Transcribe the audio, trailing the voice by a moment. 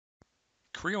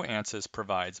Creo Ansys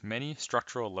provides many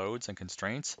structural loads and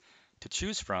constraints to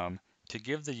choose from to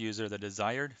give the user the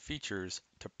desired features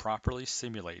to properly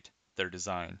simulate their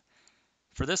design.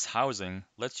 For this housing,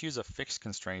 let's use a fixed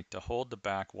constraint to hold the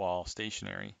back wall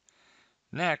stationary.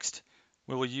 Next,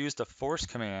 we will use the force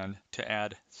command to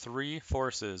add 3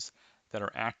 forces that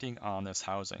are acting on this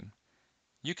housing.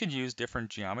 You can use different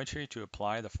geometry to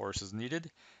apply the forces needed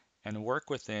and work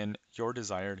within your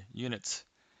desired units.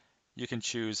 You can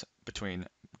choose between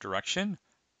direction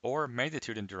or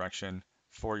magnitude and direction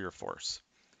for your force.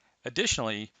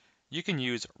 Additionally, you can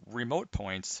use remote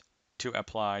points to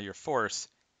apply your force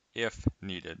if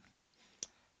needed.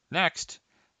 Next,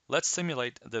 let's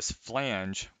simulate this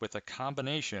flange with a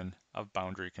combination of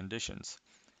boundary conditions.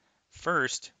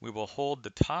 First, we will hold the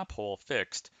top hole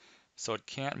fixed so it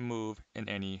can't move in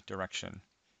any direction.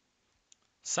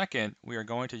 Second, we are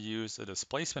going to use the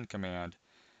displacement command.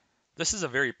 This is a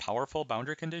very powerful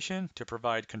boundary condition to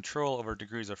provide control over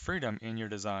degrees of freedom in your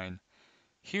design.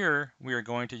 Here, we are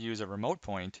going to use a remote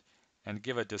point and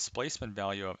give a displacement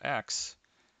value of x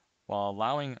while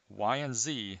allowing y and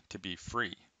z to be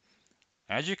free.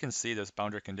 As you can see, this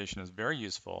boundary condition is very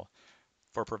useful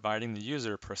for providing the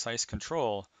user precise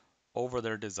control over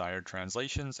their desired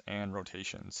translations and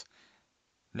rotations.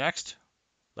 Next,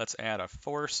 let's add a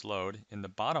force load in the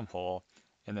bottom hole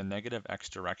in the negative x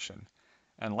direction.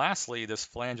 And lastly, this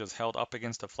flange is held up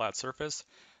against a flat surface,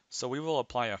 so we will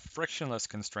apply a frictionless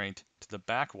constraint to the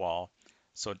back wall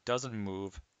so it doesn't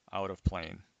move out of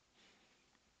plane.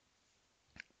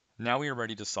 Now we are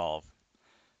ready to solve.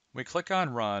 We click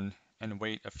on Run and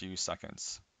wait a few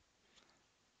seconds.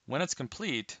 When it's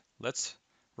complete, let's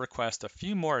request a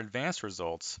few more advanced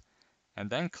results and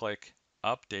then click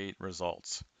Update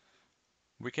Results.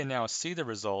 We can now see the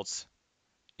results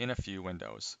in a few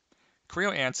windows.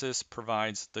 Creo Ansys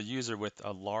provides the user with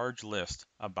a large list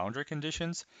of boundary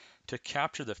conditions to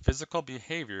capture the physical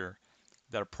behavior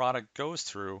that a product goes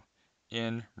through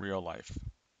in real life.